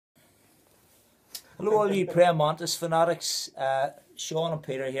Hello all you prayer Mantis fanatics, Sean and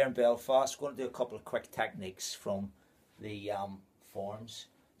Peter here in Belfast. We're going to do a couple of quick techniques from the forms.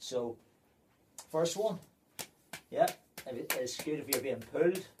 So, first one, yeah, it's good if you're being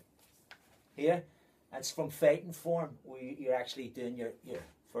pulled here. It's from fighting form, where you're actually doing your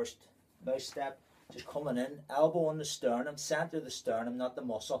first mouse step, just coming in, elbow on the sternum, centre of the sternum, not the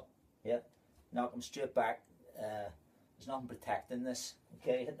muscle, yeah, knock them straight back. There's nothing protecting this,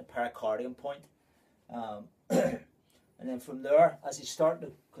 okay, hitting the pericardium point. And then from there, as he's starting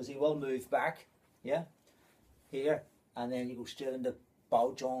to, because he will move back, yeah, here, and then you go straight into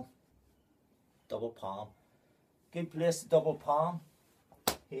bow jaw, double palm. Good place to double palm,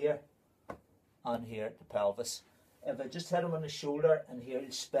 here and here at the pelvis. If I just hit him on the shoulder and here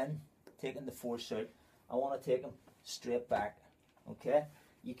he'll spin, taking the force out, I want to take him straight back, okay?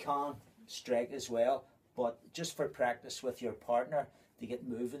 You can strike as well, but just for practice with your partner to get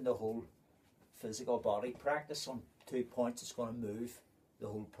moving the whole physical body. Practice on 2 points, it's going to move the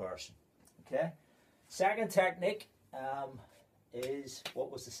whole person. Okay? Second technique is,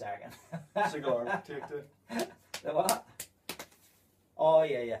 what was the second? Cigar, take two. The what? Oh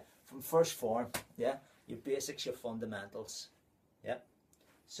yeah. From first form, yeah. Your basics, your fundamentals. Yeah.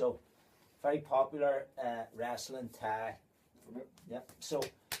 So, very popular wrestling Thai. Yeah. So,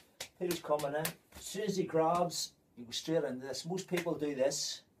 Peter's coming in. As soon as he grabs, you go straight into this. Most people do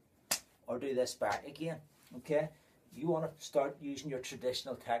this, or do this back again, okay? You want to start using your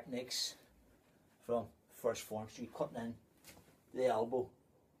traditional techniques from first form. So you're cutting in the elbow,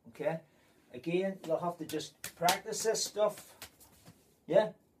 okay? Again, you'll have to just practice this stuff, yeah?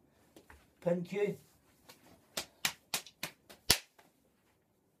 Pin cue.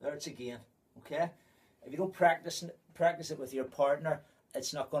 There it's again, okay? If you don't practice it with your partner,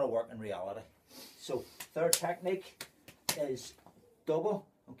 it's not going to work in reality. So, third technique is double.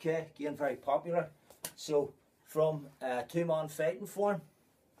 Okay, again very popular. So from two-man fighting form,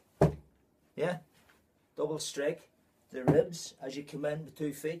 yeah, double strike the ribs as you come in with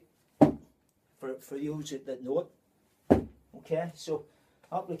 2 feet. For those that know it. Okay, so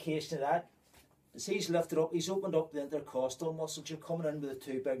application of that. As he's lifted up, he's opened up the intercostal muscles. You're coming in with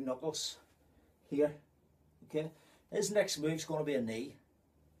the 2 big knuckles here. Okay, his next move is going to be a knee.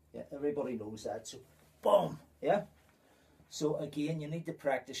 Yeah, everybody knows that. So boom, yeah. So again, you need to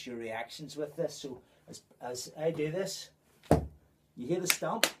practice your reactions with this. So as I do this, you hear the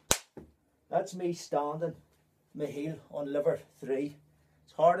stomp. That's me standing my heel on lever 3,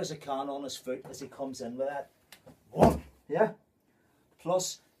 as hard as I can on his foot as he comes in with that. 1, yeah.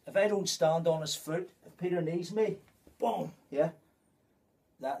 Plus, if I don't stand on his foot, if Peter knees me, boom, yeah.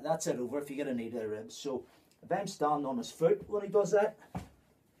 That's it over if you get a knee to the ribs. So if I'm standing on his foot when he does that,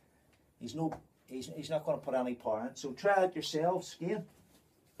 he's not going to put any power in it. So try it yourselves again.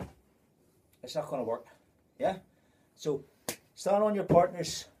 It's not going to work. Yeah? So stand on your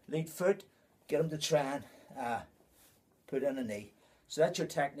partner's lead foot. Get him to try and put in a knee. So that's your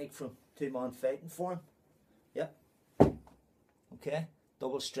technique from two-man fighting form. Yep. Okay?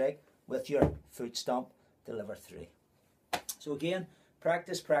 Double strike with your foot stomp to lever 3. So again,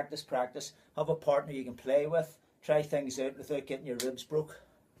 practice, practice, practice. Have a partner you can play with. Try things out without getting your ribs broke.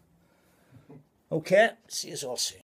 Okay, see you all soon.